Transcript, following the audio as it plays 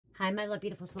Hi, my love,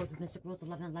 beautiful souls of Mystic Rules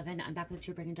 1111. I'm back with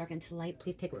you, bringing dark into the light.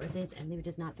 Please take what resonates and leave it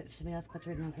does not fit for somebody else. Click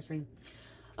right on the screen.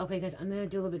 Okay, guys, I'm going to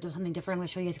do a little bit of something different. I'm going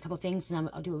to show you guys a couple things, and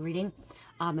I'll do a reading.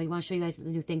 I want to show you guys the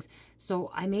new things.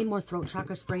 So I made more throat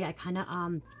chakra spray. I kind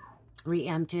of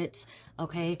reamped it,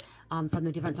 okay, from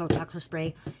the different throat chakra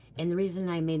spray. And the reason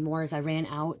I made more is I ran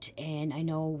out, and I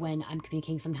know when I'm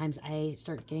communicating, sometimes I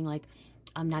start getting like,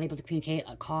 I'm not able to communicate,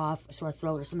 a cough, a sore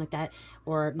throat, or something like that,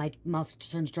 or my mouth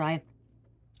turns dry.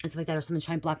 And stuff like that, or someone's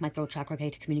trying to block my throat chakra, okay,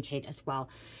 to communicate as well.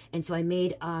 And so I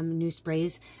made new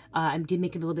sprays. I did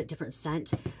make a little bit different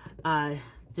scent.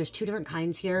 There's two different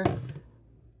kinds here.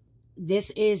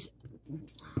 This is,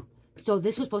 so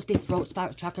this was supposed to be a throat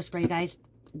chakra spray, guys.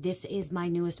 This is my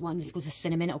newest one. This was a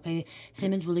cinnamon, okay.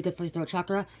 Cinnamon's really good for the throat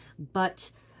chakra, but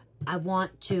I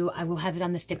will have it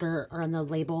on the sticker or on the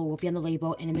label, will be on the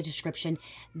label and in the description,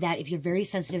 that if you're very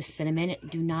sensitive to cinnamon,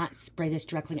 do not spray this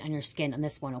directly on your skin on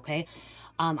this one, okay?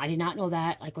 I did not know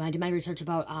that. Like when I did my research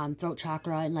about throat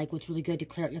chakra and like what's really good to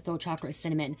clear out your throat chakra is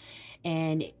cinnamon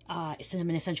and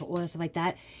cinnamon essential oil, stuff like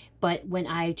that. But when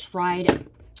I tried,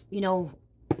 you know,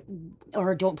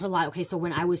 or don't put a lot, okay, so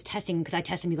when I was testing, because I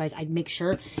test them, you guys, I'd make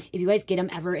sure, if you guys get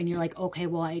them ever and you're like, okay,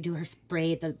 well, I do her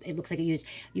spray, it looks like I use,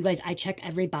 you guys, I check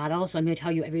every bottle, so I'm going to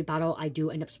tell you every bottle I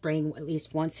do end up spraying at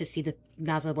least once to see the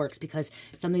nozzle works, because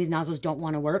some of these nozzles don't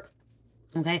want to work,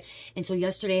 okay? And so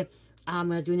yesterday,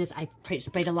 when I was doing this, I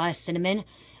sprayed a lot of cinnamon.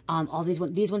 All these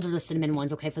ones are the cinnamon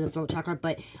ones, okay, for the throat chakra,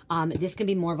 but this can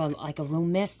be more of a, like a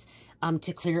room mist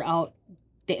to clear out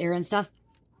the air and stuff.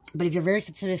 But if you're very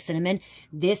sensitive to cinnamon,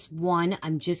 this one,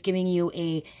 I'm just giving you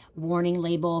a warning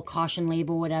label, caution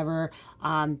label, whatever.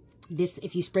 This,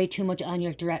 if you spray too much on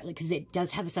your directly, because it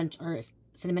does have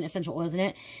cinnamon essential oils in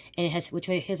it, and it has witch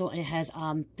hazel, and it has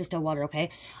distilled water, okay,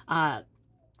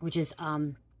 which is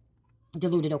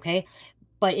diluted, okay.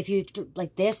 But if you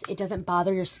like this, it doesn't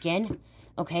bother your skin,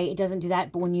 okay. It doesn't do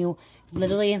that. But when you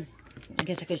literally, I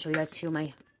guess I could show you guys too.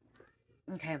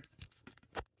 Okay.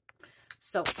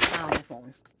 So now my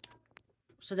phone.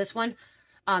 So this one,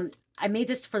 I made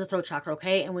this for the throat chakra,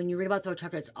 okay? And when you read about throat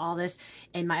chakra, it's all this.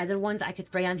 And my other ones, I could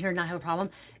spray on here and not have a problem.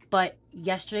 But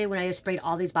yesterday, when I sprayed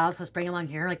all these bottles, I was spraying them on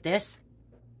here like this.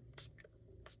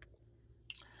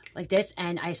 Like this.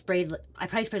 And I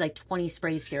probably sprayed like 20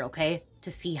 sprays here, okay?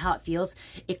 To see how it feels.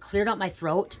 It cleared out my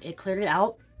throat. It cleared it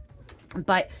out.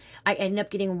 But I ended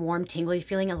up getting a warm, tingly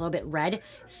feeling, a little bit red.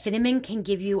 Cinnamon can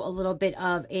give you a little bit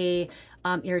of a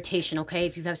irritation, okay?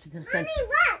 If you have some sense. Mommy,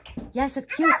 look. Yes,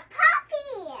 it's cute. I look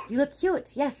Poppy. You look cute.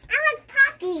 Yes. I look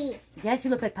Poppy. Yes,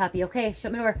 you look like Poppy. Okay,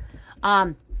 shut me door.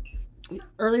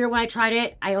 Earlier when I tried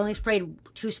it, I only sprayed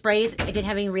 2 sprays. I didn't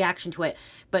have any reaction to it.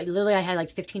 But literally, I had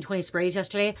like 15, 20 sprays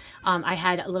yesterday. I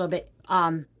had a little bit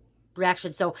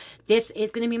reaction. So this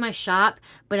is going to be my shop,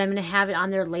 but I'm going to have it on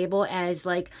their label as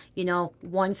like, you know,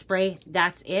 1 spray,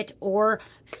 that's it, or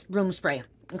room spray.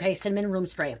 Okay, cinnamon room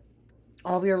spray.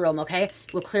 All over your room, okay?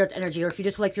 Will clear its energy. Or if you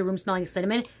just like your room smelling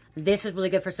cinnamon, this is really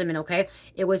good for cinnamon, okay?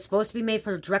 It was supposed to be made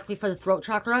directly for the throat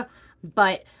chakra,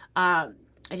 but I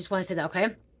just want to say that,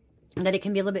 okay? That it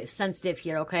can be a little bit sensitive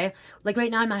here, okay? Like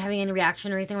right now, I'm not having any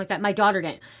reaction or anything like that. My daughter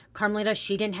didn't. Carmelita,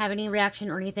 she didn't have any reaction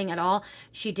or anything at all.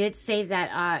 She did say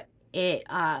that it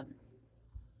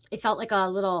felt like a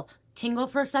little tingle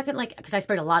for a second, like, because I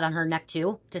sprayed a lot on her neck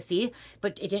too to see,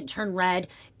 but it didn't turn red.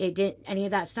 It didn't any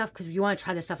of that stuff, because you want to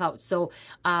try this stuff out. So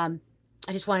I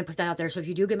just want to put that out there. So if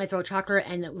you do get my throat chakra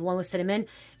and the one with cinnamon,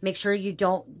 make sure you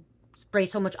don't spray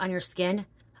so much on your skin.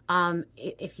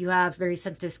 If you have very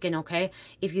sensitive skin, okay?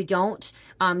 If you don't,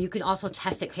 you can also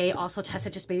test it, okay? Also test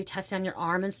it, just maybe test it on your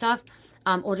arm and stuff.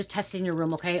 Or just test it in your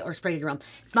room, okay? Or spray it in your room.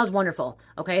 It smells wonderful,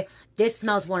 okay? This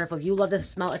smells wonderful. If you love the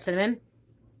smell of cinnamon,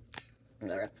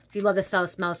 if you love the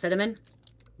smell of cinnamon,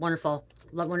 wonderful.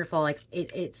 Love wonderful. Like,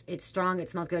 it's strong. It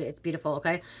smells good. It's beautiful,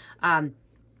 okay? A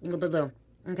little bit blue,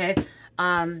 okay?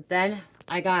 Then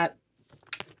I got,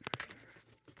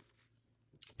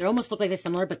 they almost look like they're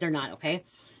similar, but they're not, okay?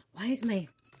 Why is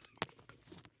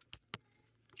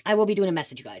I will be doing a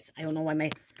message, you guys. I don't know why my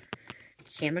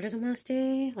camera doesn't want to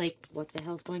stay. Like, what the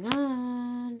hell's going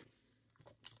on?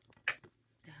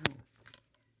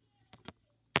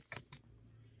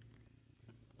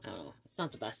 Oh, it's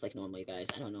not the best like normally, guys.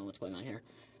 I don't know what's going on here.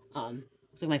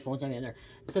 Looks like my phone's not in there.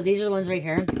 So these are the ones right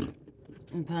here.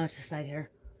 I'm put it to the side here.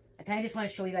 I kind of just want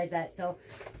to show you guys that. So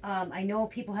I know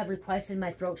people have requested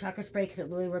my throat chakra spray because it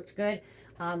really worked good.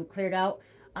 Cleared out.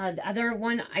 The other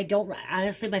one, I don't,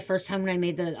 honestly, my first time when I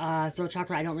made the throat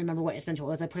chakra, I don't remember what essential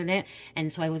oils I put in it,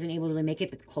 and so I wasn't able to really make it,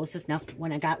 but the closest enough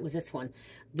one I got was this one.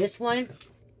 This one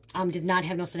does not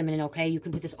have no cinnamon in it, okay? You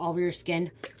can put this all over your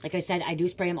skin. Like I said, I do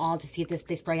spray them all to see if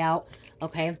they spray out,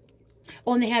 okay?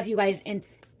 Oh, and they have, you guys, in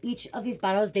each of these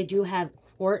bottles, they do have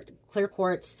clear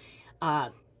quartz,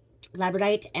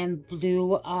 labradorite, and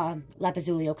blue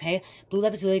lapazuli, okay? Blue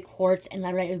lapazuli, quartz, and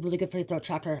labradorite is really good for the throat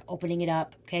chakra, opening it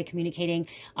up, okay? Communicating,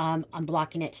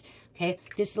 unblocking it, okay?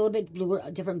 This is a little bit blue,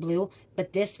 different blue,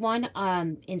 but this one,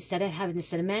 instead of having the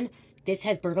cinnamon, this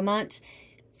has bergamot,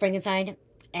 frankincense,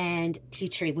 and tea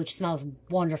tree, which smells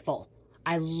wonderful.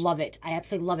 I love it. I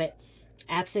absolutely love it.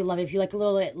 Absolutely love it. If you like a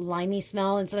little limey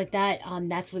smell and stuff like that,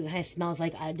 that's what it kind of smells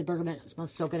like. The bergamot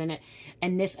smells so good in it.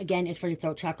 And this, again, is for your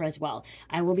throat chakra as well.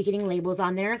 I will be getting labels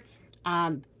on there.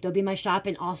 They'll be in my shop,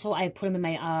 and also I put them in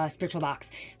my spiritual box.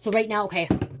 So right now, okay,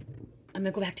 I'm going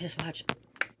to go back to this watch.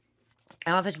 I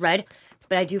don't know if it's red,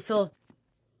 but I do feel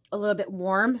a little bit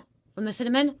warm from the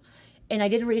cinnamon. And I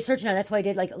did research, and that's why I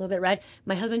did like a little bit red.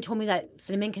 My husband told me that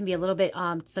cinnamon can be a little bit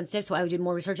sensitive, so I did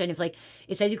more research. And if like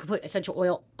it said you could put essential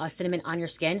oil, cinnamon on your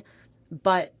skin,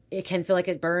 but it can feel like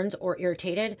it burns or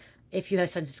irritated if you have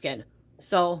sensitive skin.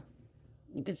 So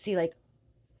you can see like,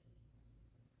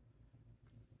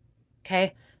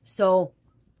 okay. So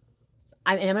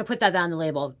I'm gonna put that on the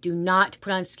label. Do not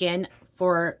put on skin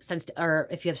for sensitive, or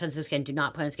if you have sensitive skin, do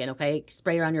not put on skin. Okay,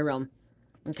 spray around your room.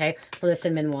 Okay, for the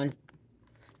cinnamon one.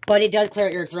 But it does clear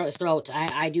out your throat.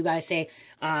 I do gotta say,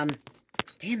 damn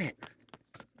it.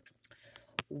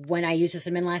 When I used the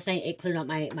cinnamon last night, it cleared out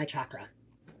my chakra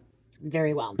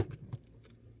very well.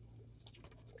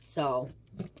 So,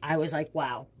 I was like,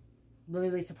 wow.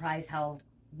 Really, really surprised how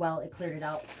well it cleared it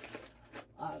out.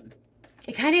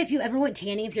 It kind of, if you ever went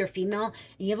tanning, if you're a female,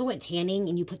 and you ever went tanning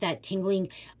and you put that tingling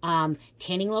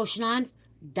tanning lotion on,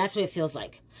 that's what it feels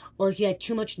like. Or if you had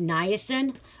too much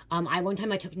niacin. One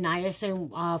time I took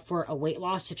niacin for a weight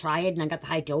loss to try it, and I got the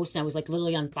high dose, and I was like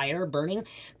literally on fire, burning.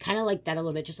 Kind of like that a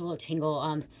little bit, just a little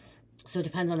tingle. So it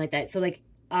depends on like that. So like,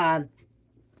 yeah,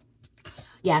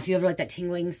 if you ever like that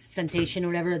tingling sensation or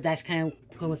whatever, that's kind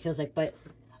of what it feels like. But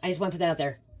I just want to put that out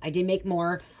there. I did make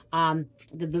more. The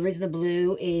reason the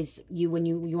blue is when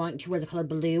you want to wear the color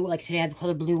blue, like today I have the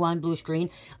color blue on, bluish green,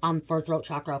 for throat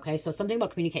chakra, okay? So something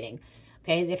about communicating.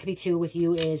 Okay, that could be too with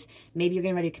you is maybe you're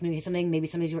getting ready to communicate something. Maybe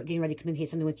somebody's getting ready to communicate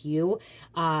something with you.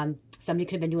 Somebody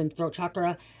could have been doing throat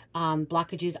chakra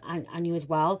blockages on you as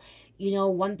well. You know,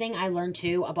 one thing I learned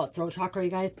too about throat chakra, you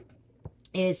guys,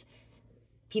 is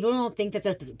people don't think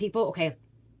that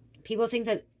people think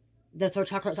that the throat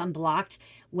chakra is unblocked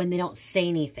when they don't say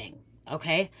anything.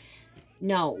 Okay,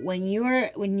 no, when you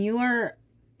are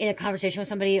in a conversation with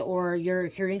somebody, or you're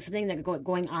hearing something that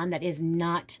going on that is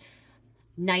not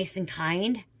nice and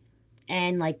kind,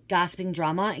 and like gossiping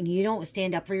drama, and you don't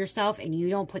stand up for yourself, and you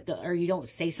don't you don't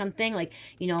say something like,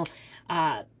 you know,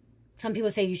 some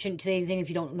people say you shouldn't say anything if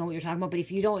you don't know what you're talking about. But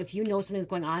if you know something's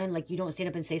going on, and like you don't stand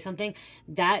up and say something,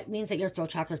 that means that your throat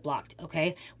chakra is blocked.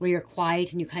 Okay, where you're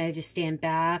quiet and you kind of just stand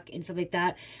back and stuff like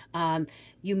that.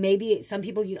 You may be, I'm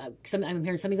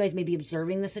hearing some of you guys may be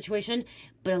observing the situation,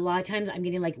 but a lot of times I'm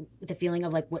getting like the feeling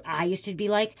of like what I used to be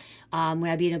like when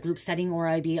I'd be in a group setting, or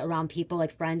I'd be around people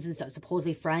like friends and stuff,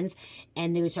 supposedly friends,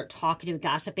 and they would start talking and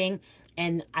gossiping,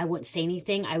 and I wouldn't say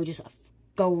anything. I would just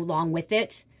go along with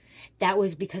it. That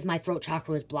was because my throat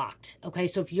chakra was blocked. Okay,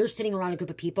 so if you're sitting around a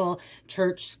group of people,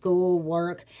 church, school,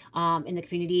 work, in the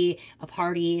community, a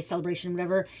party, celebration,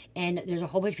 whatever, and there's a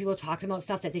whole bunch of people talking about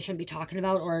stuff that they shouldn't be talking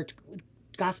about, or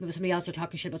gossiping about somebody else, or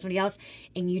talking shit about somebody else,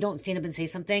 and you don't stand up and say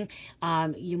something,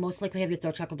 you most likely have your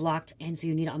throat chakra blocked, and so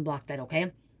you need to unblock that,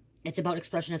 okay? It's about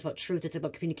expression, it's about truth, it's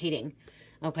about communicating,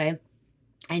 okay?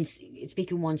 And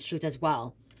speaking one's truth as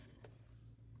well.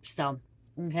 So,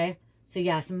 okay? So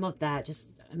yeah, some about that, just,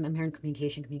 I'm hearing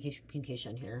communication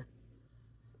here.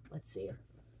 Let's see.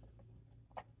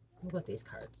 What about these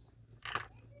cards?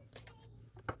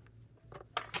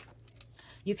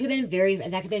 You could have been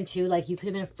that could have been too, like, you could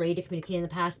have been afraid to communicate in the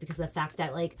past because of the fact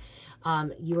that, like,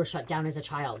 you were shut down as a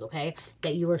child, okay?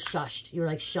 That you were shushed. You were,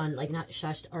 like, shunned, like, not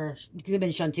shushed, or you could have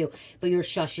been shunned too, but you were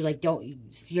shushed. You're like,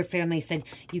 your family said,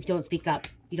 you don't speak up.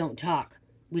 You don't talk.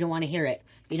 We don't want to hear it.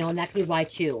 You know, and that could be why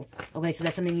too. Okay, so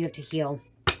that's something you have to heal.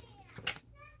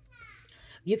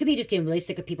 You could be just getting really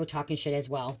sick of people talking shit as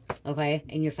well, okay?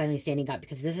 And you're finally standing up,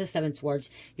 because this is Seven Swords.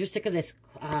 You're sick of this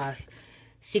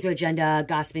secret agenda,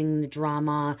 gossiping,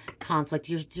 drama, conflict.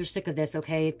 You're sick of this,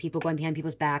 okay? People going behind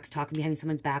people's backs, talking behind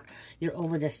someone's back. You're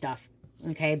over this stuff,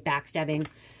 okay? Backstabbing.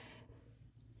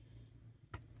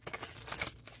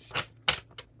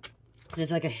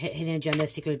 It's like a hidden agenda,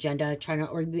 secret agenda,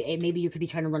 or maybe you could be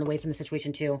trying to run away from the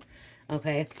situation too,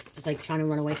 okay? It's like trying to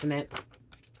run away from it,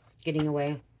 getting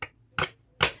away.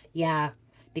 Yeah,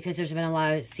 because there's been a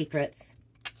lot of secrets.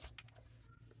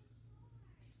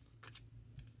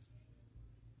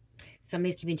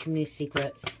 Somebody's keeping too many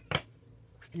secrets.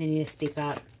 And they need to speak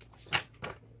up.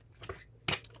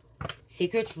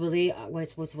 Secrets really,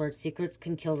 what's the word? Secrets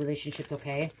can kill relationships,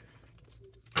 okay?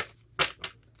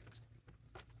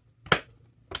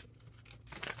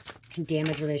 Can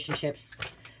damage relationships.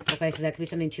 Okay, so that could be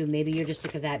something too. Maybe you're just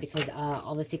sick of that because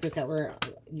all the secrets that were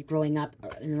growing up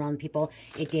and around people,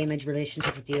 it damaged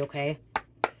relationships with you, okay?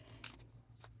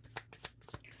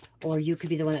 Or you could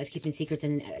be the one that's keeping secrets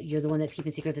and you're the one that's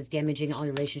keeping secrets that's damaging all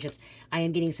your relationships. I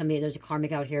am getting somebody, there's a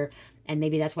karmic out here, and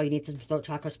maybe that's why you need some throat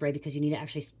chakra spray, because you need to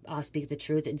actually speak the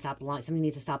truth and stop lying. Somebody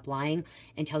needs to stop lying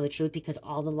and tell the truth, because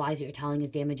all the lies that you're telling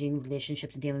is damaging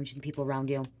relationships and damaging people around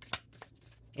you.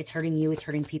 It's hurting you. It's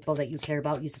hurting people that you care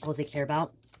about, you supposedly care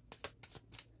about.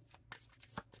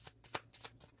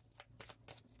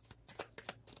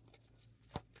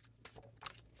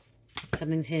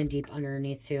 Something's hidden deep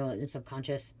underneath too, in the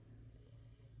subconscious.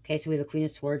 Okay, so we have the Queen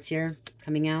of Swords here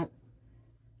coming out,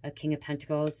 a King of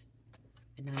Pentacles,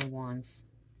 and 9 of Wands.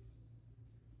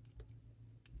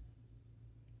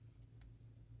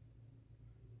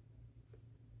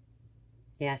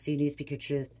 Yeah, so you need to speak your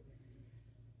truth.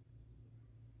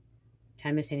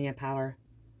 Time is standing at power.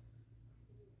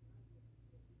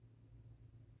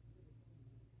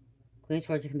 Queen of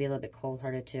Swords can be a little bit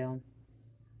cold-hearted too.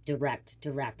 Direct,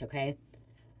 okay?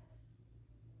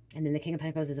 And then the King of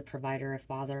Pentacles is a provider, a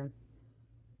father.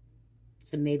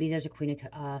 So maybe there's a Queen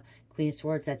of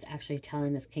Swords that's actually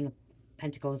telling this King of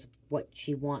Pentacles what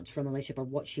she wants from a relationship, or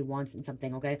what she wants in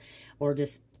something, okay? Or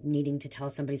just needing to tell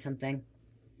somebody something.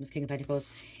 This King of Pentacles.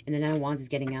 And the 9 of Wands is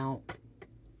getting out.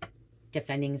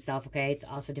 Defending yourself, okay? It's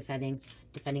also defending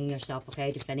yourself,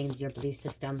 okay? Defending your belief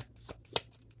system.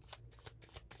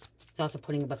 It's also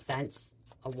putting up a fence,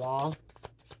 a wall.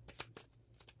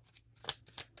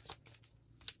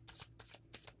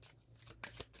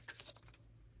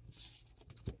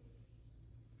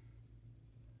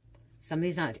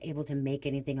 Somebody's not able to make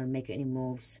anything or make any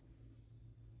moves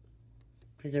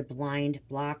because they're blind,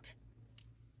 blocked.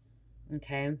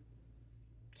 Okay.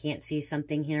 Can't see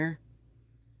something here.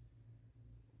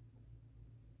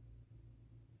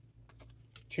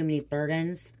 Too many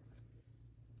burdens.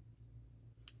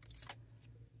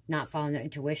 Not following their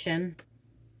intuition.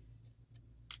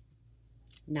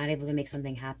 Not able to make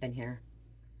something happen here.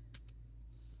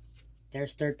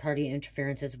 There's third-party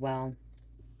interference as well.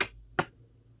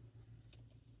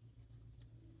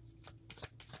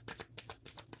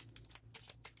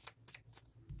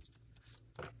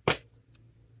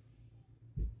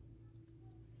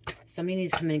 Somebody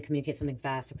needs to come in and communicate something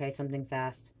fast, okay? Something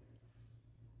fast.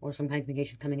 Or some kind of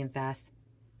communication coming in fast.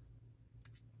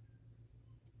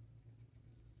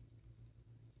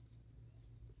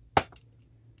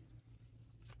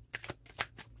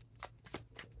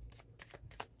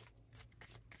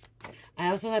 I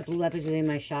also have blue lapis in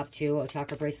my shop too, a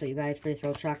chakra bracelet, you guys, for your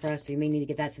throat chakra. So you may need to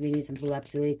get that. Somebody needs some blue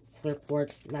lapis, clear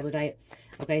quartz, labradorite.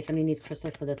 Okay, somebody needs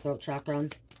crystals for the throat chakra.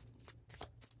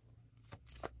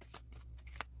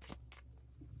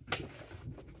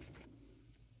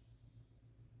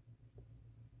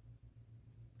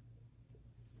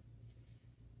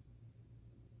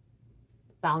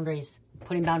 Boundaries.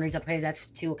 Putting boundaries up, okay, that's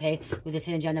too, okay? With this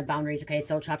hidden agenda, boundaries, okay?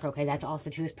 Throat chakra, okay? That's also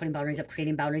too, is putting boundaries up,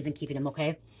 creating boundaries and keeping them,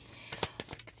 okay?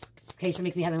 Okay, so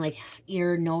make me having like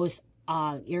ear, nose,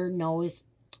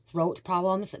 throat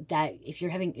problems. That if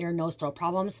you're having ear, nose, throat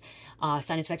problems, sinus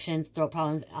infections, throat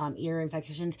problems, ear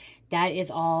infections, that is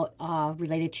all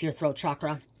related to your throat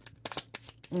chakra.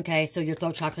 Okay, so your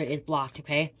throat chakra is blocked,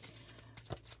 okay?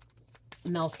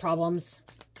 Mouth problems,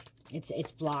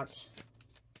 it's blocked.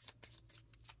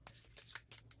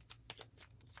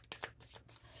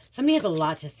 Somebody has a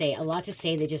lot to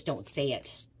say, they just don't say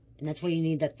it. And that's why you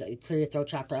need that to clear your throat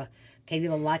chakra. Okay,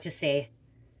 you have a lot to say.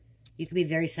 You can be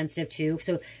very sensitive too.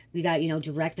 So we got, you know,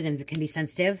 direct, but then it can be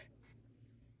sensitive.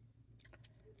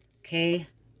 Okay,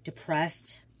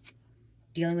 depressed.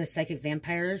 Dealing with psychic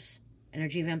vampires,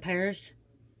 energy vampires.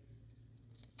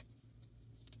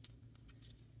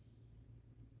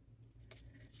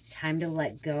 Time to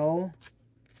let go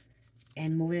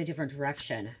and move in a different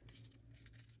direction.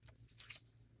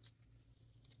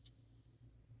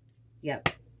 Yep.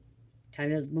 Time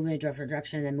to move in a different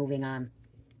direction and then moving on.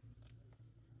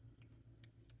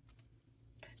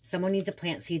 Someone needs to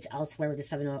plant seeds elsewhere with the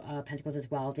 7 of Pentacles as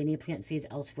well. They need to plant seeds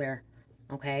elsewhere.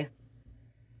 Okay?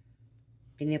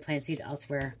 They need to plant seeds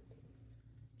elsewhere.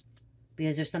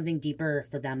 Because there's something deeper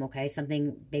for them, okay?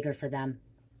 Something bigger for them.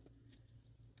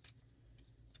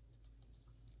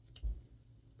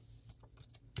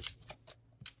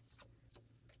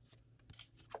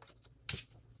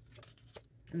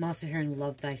 I'm also hearing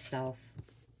love thyself.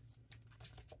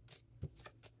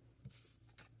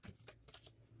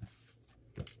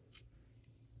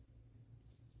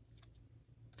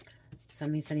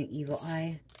 Somebody's sending evil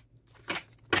eye.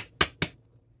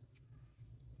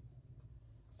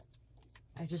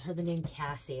 I just heard the name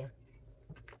Cassie.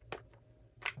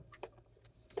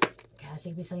 Cassie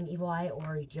could be sending evil eye,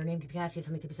 or your name could be Cassie.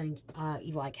 Somebody could be sending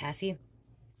evil eye Cassie.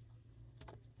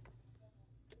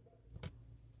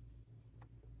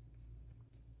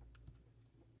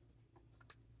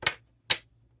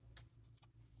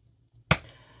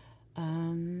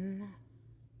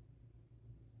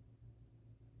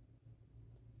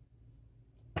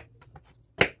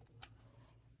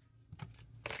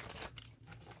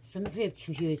 Some of you are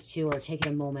confused too, or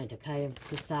taking a moment to kind of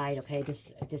decide, okay,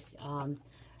 this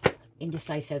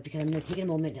indecisive, because I'm taking a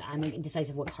moment, I'm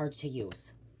indecisive what cards to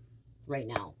use right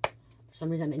now. For some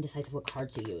reason, I'm indecisive what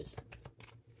cards to use.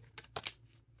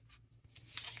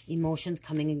 Emotions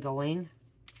coming and going.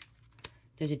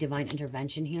 There's a divine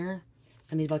intervention here.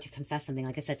 Somebody's about to confess something.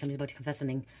 Like I said, somebody's about to confess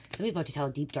something. Somebody's about to tell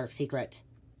a deep, dark secret.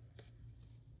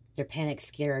 They're panicked,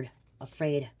 scared,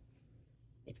 afraid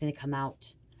it's going to come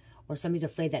out. Or somebody's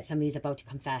afraid that somebody's about to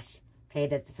confess. Okay,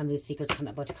 that somebody's secret's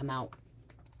about to come out.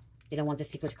 They don't want the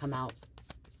secret to come out.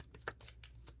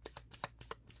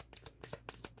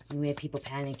 And we have people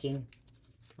panicking.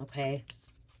 Okay.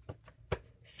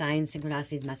 Signs,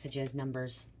 synchronicities, messages,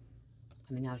 numbers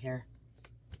coming out here.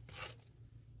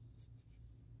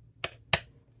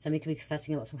 Somebody could be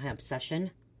confessing about some kind of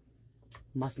obsession.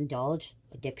 Must indulge.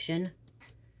 Addiction.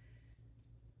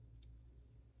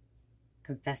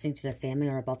 Confessing to their family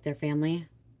or about their family.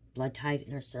 Blood ties,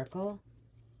 inner circle.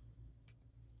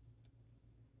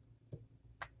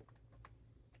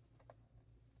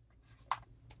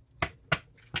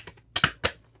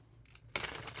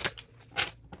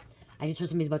 I just heard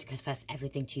somebody's about to confess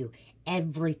everything to you.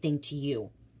 Everything to you.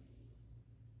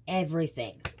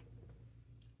 Everything.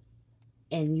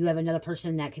 And you have another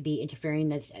person that could be interfering,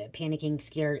 that's panicking,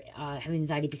 scared, having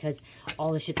anxiety because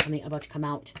all this shit's about to come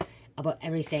out. About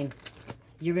everything.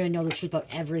 You're going to know the truth about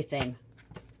everything.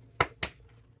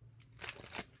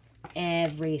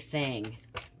 Everything.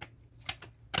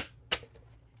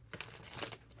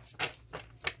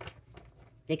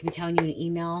 They could be telling you an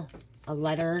email, a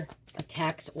letter, a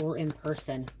text, or in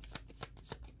person.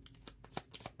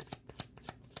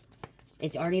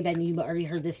 It's already been, you've already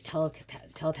heard this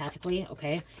telepathically,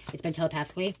 okay? It's been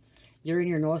telepathically. You're in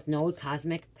your North Node,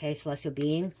 cosmic, okay, celestial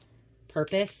being,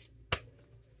 purpose.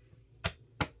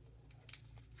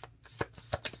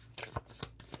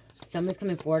 Someone's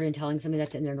coming forward and telling somebody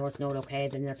that's in their North Node, okay,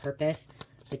 then their purpose,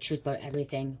 the truth about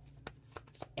everything.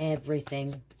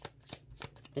 Everything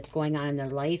that's going on in their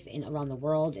life, around the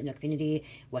world, in their community,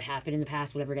 what happened in the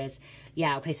past, whatever it is.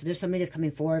 Yeah, okay, so there's somebody that's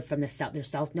coming forward from their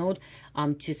South Node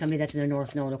to somebody that's in their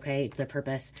North Node, okay, their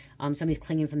purpose. Somebody's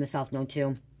clinging from the South Node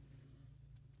too.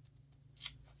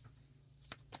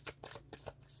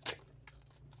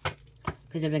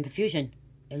 Because there's been confusion,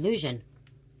 illusion.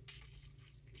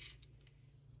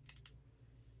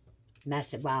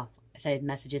 Wow, I said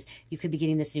messages. You could be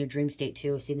getting this in your dream state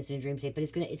too, seeing this in your dream state, but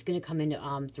it's gonna come into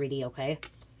 3D, okay?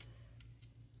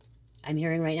 I'm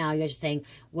hearing right now, you guys are saying,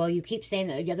 well, you keep saying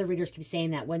that, the other readers keep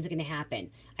saying that, when's it gonna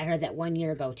happen? I heard that 1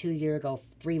 year ago, 2 years ago,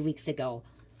 3 weeks ago.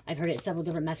 I've heard it several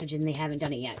different messages and they haven't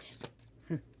done it yet.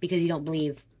 Because you don't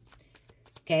believe.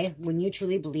 Okay? When you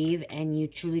truly believe and you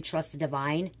truly trust the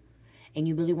divine, and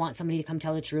you really want somebody to come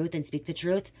tell the truth and speak the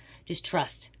truth, just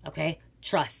trust, okay?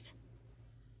 Trust.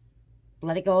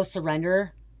 Let it go,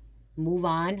 surrender, move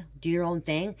on, do your own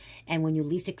thing. And when you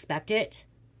least expect it,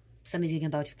 somebody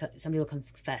will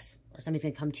confess, or somebody's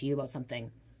going to come to you about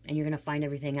something, and you're going to find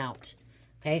everything out.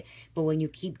 Okay? But when you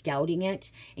keep doubting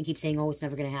it and keep saying, oh, it's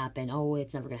never going to happen. Oh,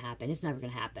 it's never going to happen. It's never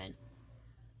going to happen.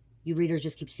 You readers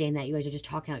just keep saying that. You guys are just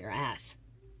talking out your ass.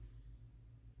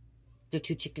 They're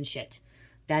too chicken shit.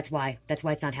 That's why. That's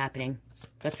why it's not happening.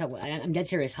 I'm dead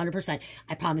serious. 100%.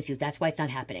 I promise you. That's why it's not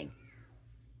happening.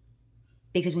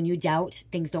 Because when you doubt,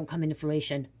 things don't come into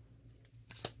fruition.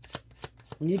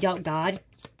 When you doubt God,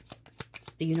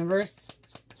 the universe,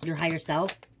 your higher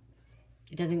self,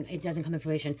 it doesn't come into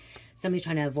fruition. Somebody's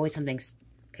trying to avoid something,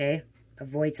 okay?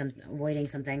 Avoiding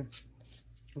something.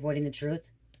 Avoiding the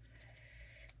truth.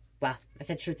 Wow, I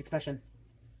said truth expression.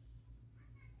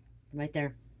 Right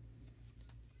there.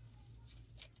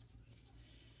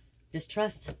 Just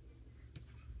trust.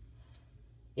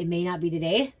 It may not be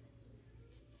today.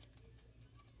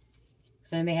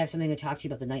 So I may have something to talk to you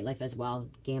about the nightlife as well.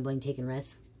 Gambling, taking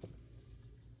risks.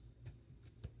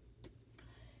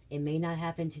 It may not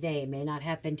happen today. It may not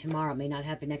happen tomorrow. It may not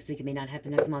happen next week. It may not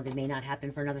happen next month. It may not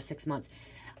happen for another 6 months.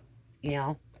 You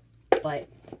know? But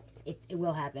it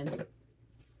will happen.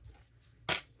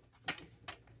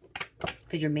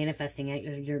 Because you're manifesting it.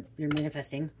 You're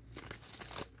manifesting.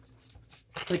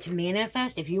 But to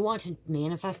manifest, if you want to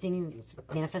manifest things,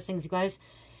 you guys,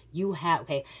 you have,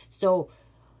 okay, so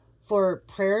for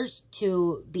prayers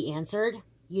to be answered,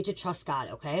 you have to trust God,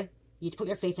 okay? You have to put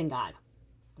your faith in God,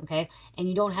 okay? And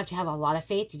you don't have to have a lot of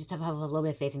faith. You just have to have a little bit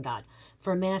of faith in God.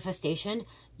 For a manifestation,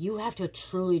 you have to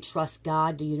truly trust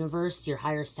God, the universe, your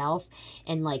higher self,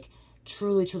 and like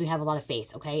truly, truly have a lot of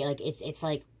faith, okay? Like it's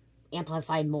like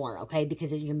amplified more, okay?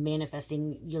 Because you're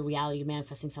manifesting your reality, you're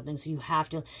manifesting something. So you have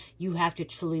to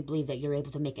truly believe that you're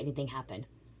able to make anything happen.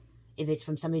 If it's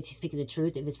from somebody speaking the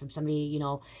truth, if it's from somebody, you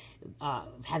know,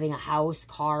 having a house,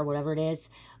 car, whatever it is,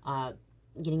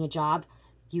 getting a job,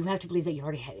 you have to believe that you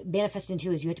already have it. Manifesting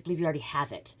too is you have to believe you already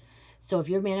have it. So if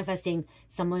you're manifesting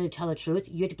someone to tell the truth,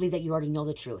 you have to believe that you already know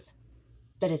the truth,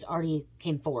 that it's already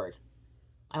came forward.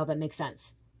 I hope that makes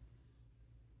sense.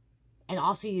 And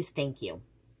also use thank you.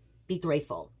 Be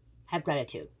grateful. Have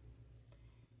gratitude.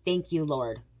 Thank you,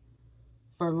 Lord,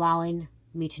 for allowing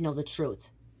me to know the truth.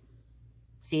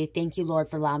 See, thank you, Lord,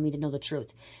 for allowing me to know the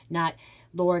truth. Not,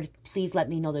 Lord, please let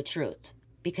me know the truth.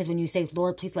 Because when you say,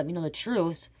 Lord, please let me know the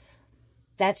truth,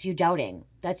 that's you doubting.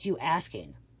 That's you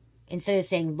asking. Instead of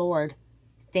saying, Lord,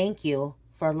 thank you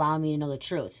for allowing me to know the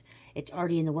truth. It's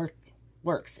already in the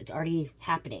works. It's already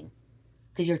happening.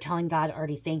 Because you're telling God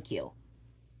already thank you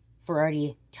for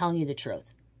already telling you the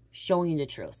truth, showing you the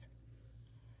truth.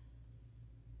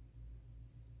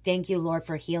 Thank you, Lord,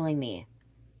 for healing me.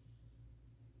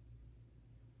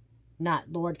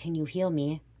 Not, Lord, can you heal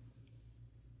me?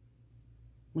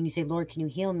 When you say, Lord, can you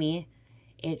heal me?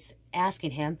 It's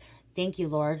asking him, thank you,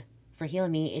 Lord, for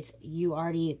healing me. It's you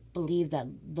already believe that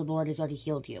the Lord has already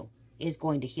healed you, is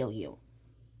going to heal you.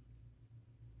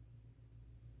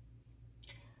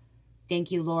 Thank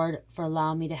you, Lord, for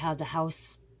allowing me to have the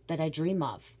house that I dream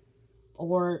of.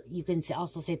 Or you can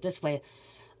also say it this way.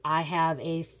 I have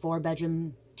a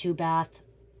 4-bedroom, 2-bath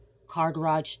car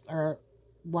garage, or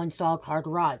 1-stall car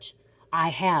garage. I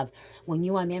have. When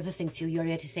you want to manifest things to you, you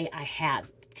already have to say, I have.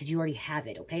 Because you already have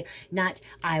it, okay? Not,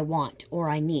 I want or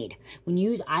I need. When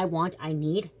you use I want, I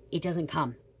need, it doesn't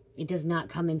come. It does not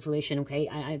come in fruition, okay?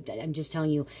 I'm just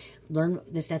telling you, learn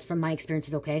this. That's from my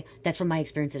experiences, okay? That's from my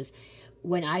experiences.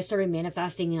 When I started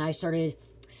manifesting and I started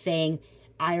saying,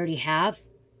 I already have,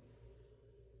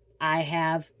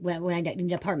 when I need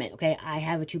an apartment, okay? I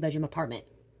have a 2-bedroom apartment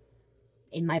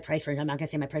in my price range. I'm not going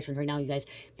to say my price range right now, you guys,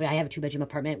 but I have a 2-bedroom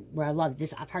apartment where I love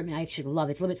this apartment. I actually love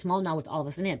it. It's a little bit small now with all of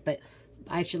us in it, but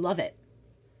I actually love it.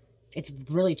 It's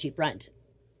really cheap rent.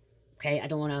 Okay, I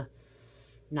don't want to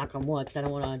knock on wood because I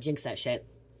don't want to jinx that shit.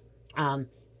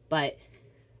 But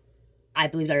I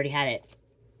believed I already had it.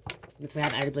 That's what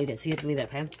happened. I already believed it. So you have to believe it,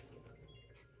 okay?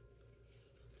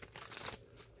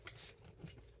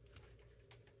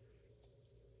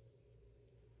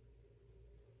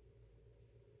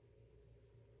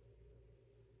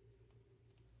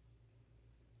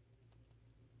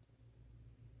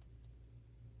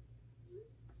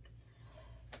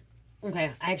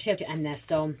 Okay, I actually have to end this,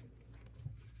 so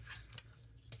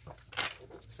I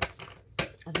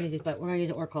was gonna do, but we're gonna use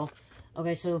the Oracle.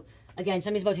 Okay, so again,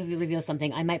 somebody's about to reveal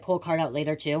something. I might pull a card out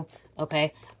later too.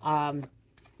 Okay, or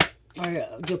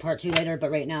do a part 2 later.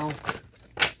 But right now,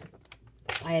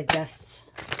 I have just.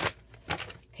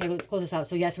 Okay, let's close this out.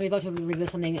 So yeah, somebody's about to reveal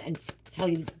something and tell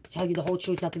you the whole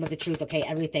truth, nothing but the truth. Okay,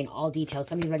 everything, all details.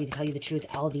 Somebody's ready to tell you the truth,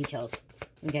 all details.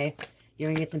 Okay, you're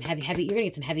gonna get some heavy. You're gonna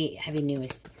get some heavy news.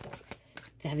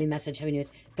 It's a heavy message, heavy news.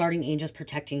 Guardian angels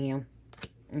protecting you.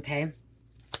 Okay.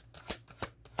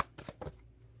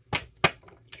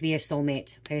 Could be your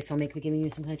soulmate. Okay, soulmate could be giving you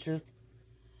some kind of truth.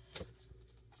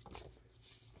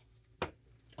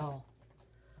 Oh.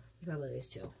 You got one of these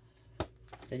too.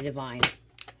 The divine.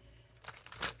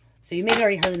 So you may have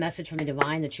already heard the message from the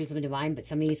divine, the truth of the divine, but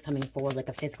somebody's coming forward like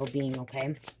a physical being,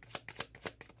 okay?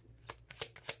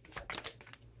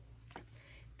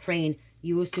 Crane.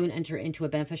 You will soon enter into a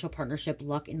beneficial partnership.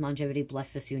 Luck and longevity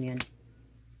bless this union.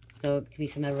 So it could be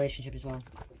some other relationship as well.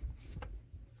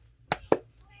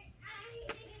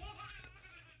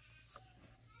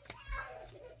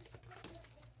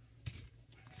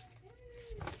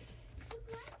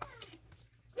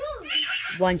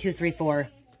 One, two, three, four.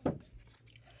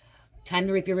 Time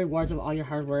to reap your rewards of all your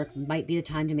hard work. Might be the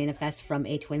time to manifest from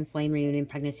a twin flame reunion,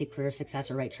 pregnancy, career, success,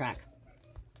 or right track.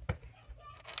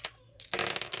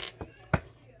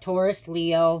 Taurus,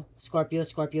 Leo, Scorpio,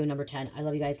 number 10. I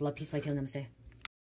love you guys. Love, peace, light, healing, namaste.